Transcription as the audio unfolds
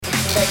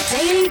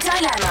Daily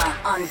Dilemma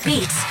on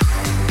Beat.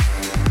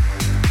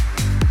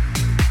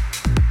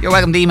 You're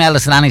welcome to email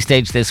us at any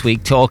stage this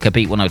week,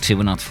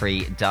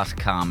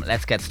 talk@beat102103.com.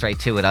 Let's get straight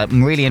to it.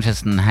 I'm really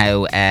interested in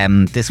how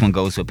this one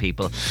goes with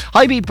people.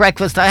 Hi Beat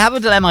Breakfast, I have a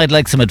dilemma I'd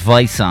like some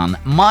advice on.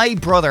 My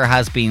brother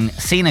has been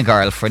seeing a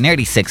girl for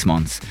nearly 6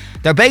 months.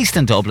 They're based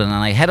in Dublin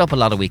and I head up a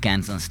lot of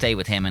weekends and stay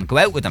with him and go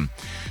out with him.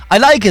 I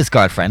like his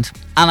girlfriend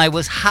and I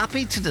was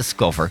happy to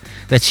discover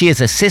that she has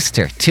a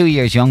sister 2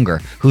 years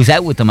younger who's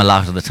out with them a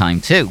lot of the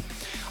time too.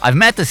 I've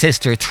met the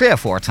sister 3 or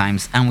 4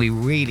 times and we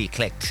really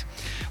clicked.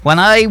 When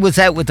I was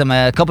out with them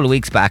a couple of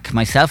weeks back,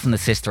 myself and the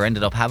sister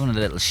ended up having a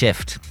little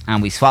shift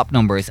and we swapped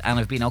numbers and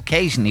I've been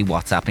occasionally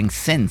WhatsApping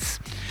since.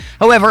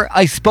 However,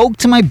 I spoke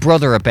to my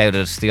brother about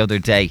it the other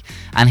day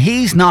and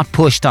he's not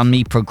pushed on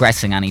me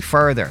progressing any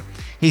further.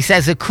 He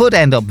says it could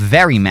end up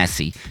very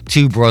messy,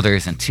 2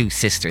 brothers and 2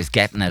 sisters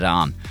getting it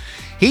on.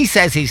 He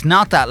says he's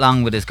not that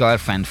long with his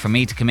girlfriend for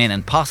me to come in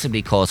and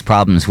possibly cause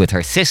problems with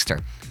her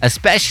sister,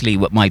 especially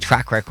with my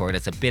track record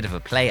as a bit of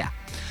a player.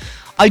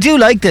 I do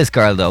like this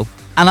girl though,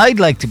 and I'd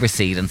like to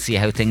proceed and see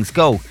how things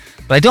go,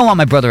 but I don't want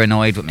my brother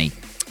annoyed with me.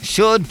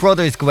 Should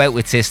brothers go out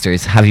with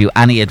sisters? Have you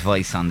any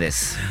advice on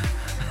this?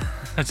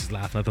 I'm just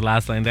laughing at the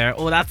last line there.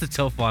 Oh, that's a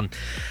tough one.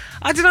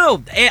 I don't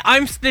know.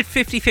 I'm split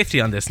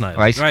 50-50 on this now.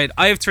 Right.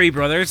 I have 3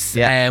 brothers.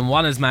 Yeah.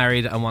 One is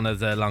married and one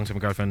has a long-term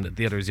girlfriend.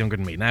 The other is younger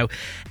than me. Now,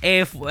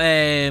 if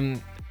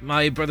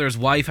my brother's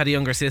wife had a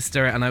younger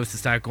sister and I was to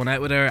start going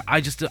out with her, I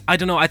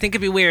don't know. I think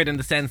it'd be weird in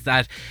the sense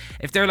that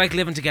if they're like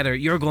living together,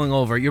 you're going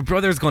over, your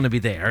brother's going to be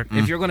there.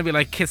 If you're going to be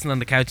like kissing on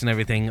the couch and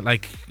everything,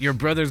 like your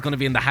brother's going to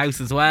be in the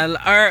house as well.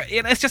 Or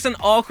it's just an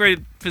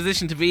awkward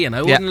position to be in.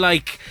 I wouldn't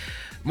like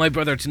my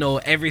brother to know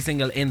every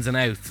single ins and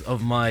outs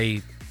of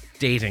my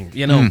dating,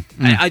 you know.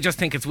 I just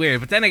think it's weird,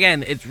 but then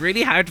again, it's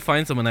really hard to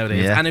find someone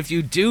nowadays. And if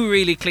you do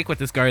really click with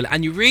this girl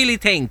and you really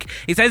think,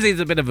 he says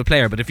he's a bit of a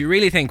player, but if you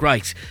really think,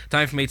 right,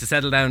 time for me to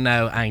settle down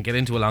now and get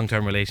into a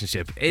long-term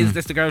relationship, is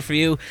this the girl for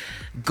you?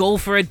 Go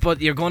for it, but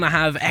you're going to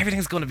have,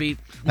 everything's going to be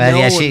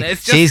known.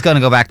 She's going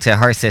to go back to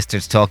her sister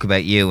to talk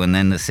about you, and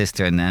then the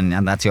sister,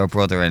 and that's your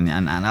brother, and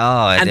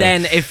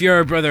then if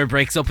your brother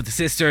breaks up with the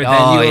sister,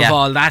 then you have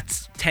all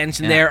that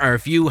tension there, or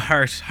if you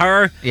hurt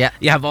her,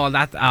 you have all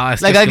that.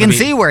 Like I can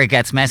see where it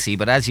gets messy,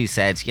 but as you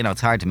said, you know,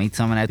 it's hard to meet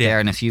someone out there,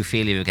 and if you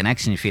feel you have a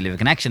connection, you feel you have a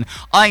connection.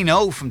 I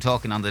know from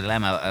talking on the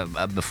dilemma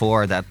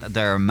before that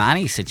there are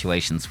many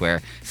situations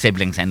where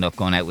siblings end up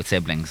going out with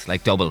siblings,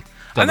 like double.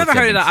 I've never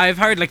heard of that. I've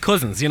heard like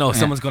cousins, you know,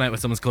 someone's going out with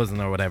someone's cousin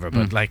or whatever,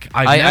 but like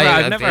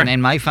I've never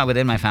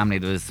within my family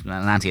there was an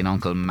auntie and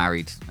uncle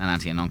married, an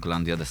auntie and uncle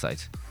on the other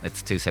side.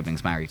 It's 2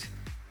 siblings married.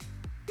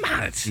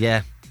 Mad.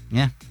 Yeah.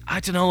 I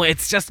don't know.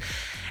 It's a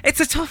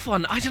tough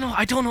one. I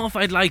don't know if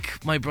I'd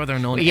like my brother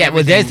knowing. Yeah,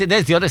 everything. well,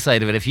 there's the other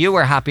side of it. If you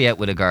were happy out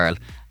with a girl,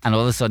 and all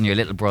of a sudden your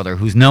little brother,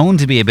 who's known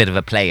to be a bit of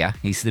a player,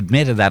 he's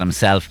admitted that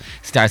himself,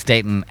 starts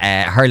dating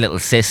her little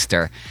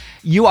sister,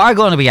 you are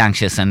going to be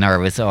anxious and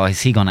nervous. Oh,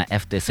 is he going to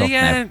F this up now?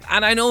 Yeah,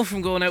 and I know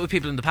from going out with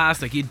people in the past,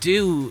 like you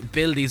do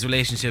build these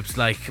relationships.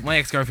 Like my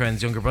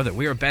ex-girlfriend's younger brother,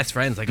 we were best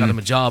friends. I got him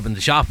a job in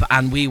the shop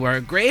and we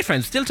were great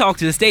friends, still talk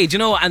to this day, you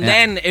know. And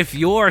then if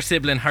your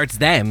sibling hurts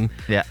them,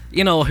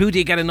 you know, who do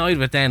you get annoyed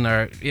with then?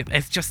 Or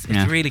it's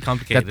really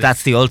complicated.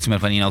 That's the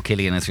ultimate when you know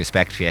Killian has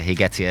respect for you. He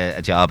gets you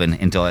a job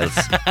in Doyle's.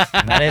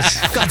 That is.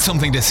 Got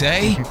something to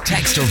say?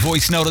 Text or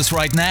voice notice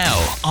right now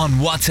on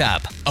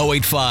WhatsApp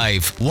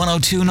 085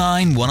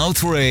 1029 103.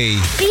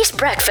 Beat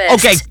Breakfast.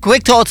 Okay,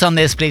 quick thoughts on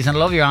this, please, and I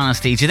love your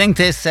honesty. Do you think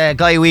this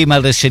guy who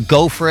emailed us should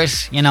go for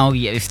it? You know,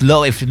 if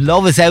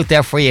love is out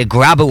there for you,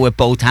 grab it with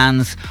both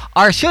hands.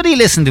 Or should he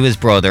listen to his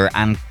brother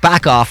and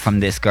back off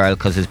from this girl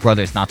because his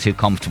brother's not too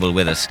comfortable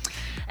with it?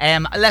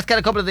 Let's get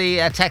a couple of the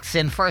texts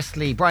in.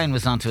 Firstly, Brian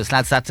was on to us,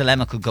 lads, that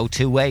dilemma could go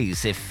 2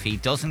 ways. If he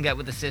doesn't get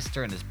with the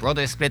sister and his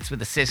brother splits with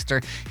the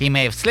sister, he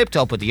may have slipped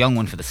up with the young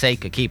one for the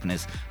sake of keeping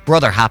his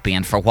brother happy,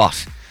 and for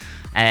what?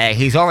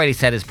 He's already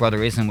said his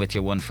brother isn't with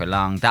your one for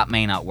long. That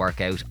may not work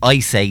out. I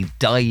say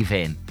dive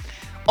in.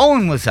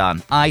 Owen was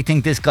on. I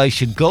think this guy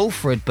should go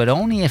for it, but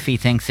only if he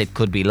thinks it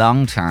could be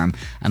long term,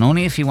 and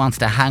only if he wants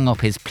to hang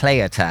up his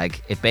player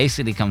tag. It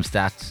basically comes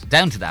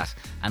down to that,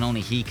 and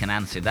only he can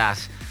answer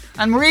that.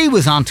 And Marie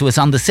was on to us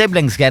on the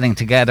siblings getting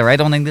together. I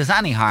don't think there's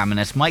any harm in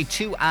it. My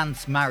 2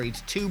 aunts married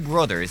 2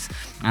 brothers,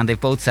 and they've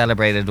both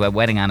celebrated their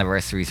wedding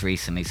anniversaries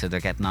recently, so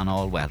they're getting on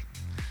all well.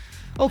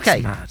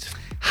 Okay.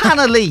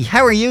 Hannah Lee,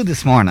 how are you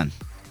this morning?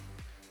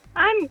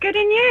 I'm good,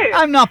 and you?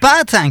 I'm not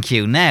bad, thank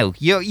you. Now,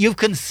 you've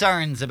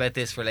concerns about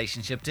this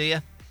relationship, do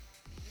you?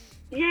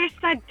 Yes,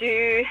 I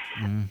do.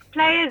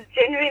 Players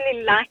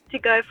generally like to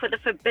go for the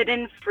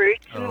forbidden fruit,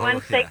 and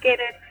once they get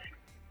it,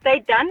 they're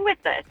done with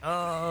it.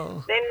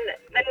 Then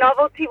the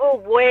novelty will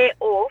wear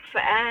off,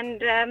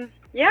 and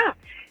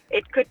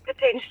it could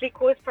potentially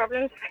cause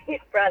problems for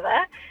his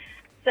brother.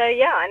 So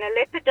and a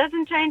leopard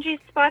doesn't change his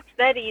spots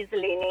that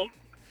easily.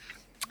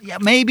 Yeah,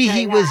 maybe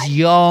he was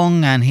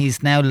young and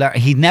he's now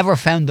he never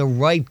found the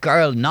right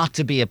girl not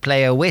to be a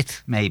player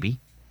with, maybe.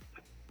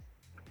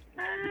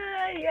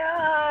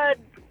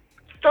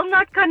 Still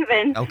not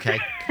convinced. Okay.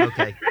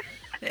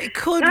 it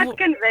could. Not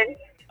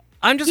convinced.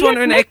 I'm just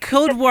wondering, it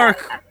could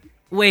work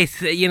with,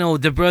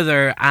 the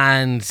brother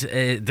and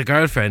the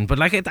girlfriend, but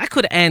like that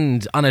could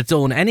end on its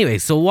own anyway.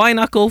 So why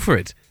not go for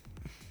it?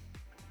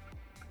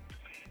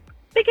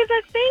 Because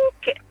I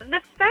think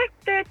the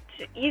fact that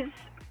he's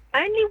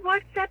only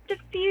WhatsApped a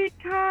few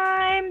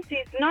times,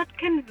 he's not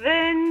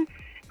convinced.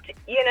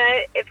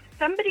 If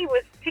somebody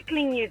was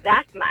tickling you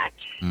that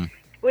much,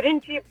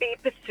 wouldn't you be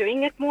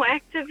pursuing it more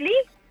actively?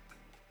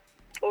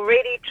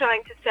 Already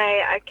trying to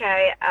say,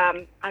 okay,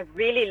 I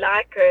really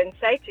like her, and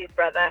say to his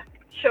brother,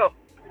 sure,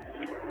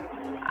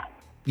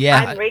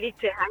 Yeah. I'm ready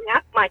to hang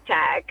up my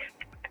tag.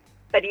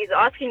 But he's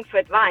asking for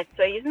advice,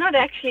 so he's not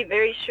actually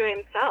very sure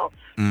himself.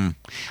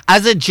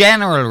 As a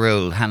general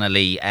rule, Hannah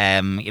Lee,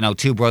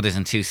 two brothers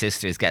and two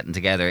sisters getting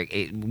together,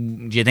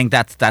 do you think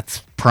that's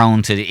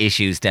prone to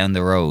issues down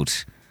the road?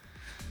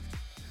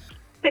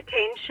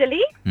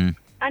 Potentially,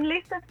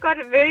 unless they've got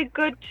a very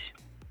good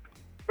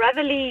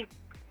brotherly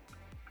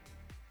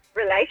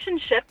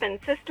relationship and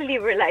sisterly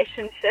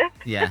relationship.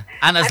 Yeah,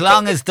 and as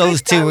long as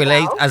those two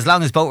as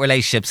long as both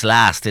relationships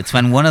last, it's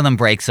when one of them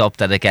breaks up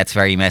that it gets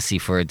very messy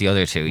for the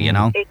other two.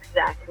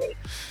 Exactly.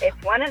 If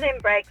one of them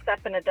breaks up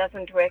and it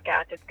doesn't work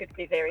out, it could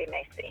be very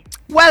messy.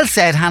 Well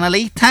said, Hannah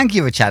Lee. Thank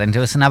you for chatting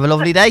to us, and have a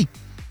lovely day.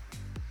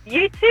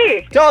 You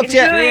too. Talk to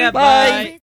you. Enjoy. Yeah, Bye. bye.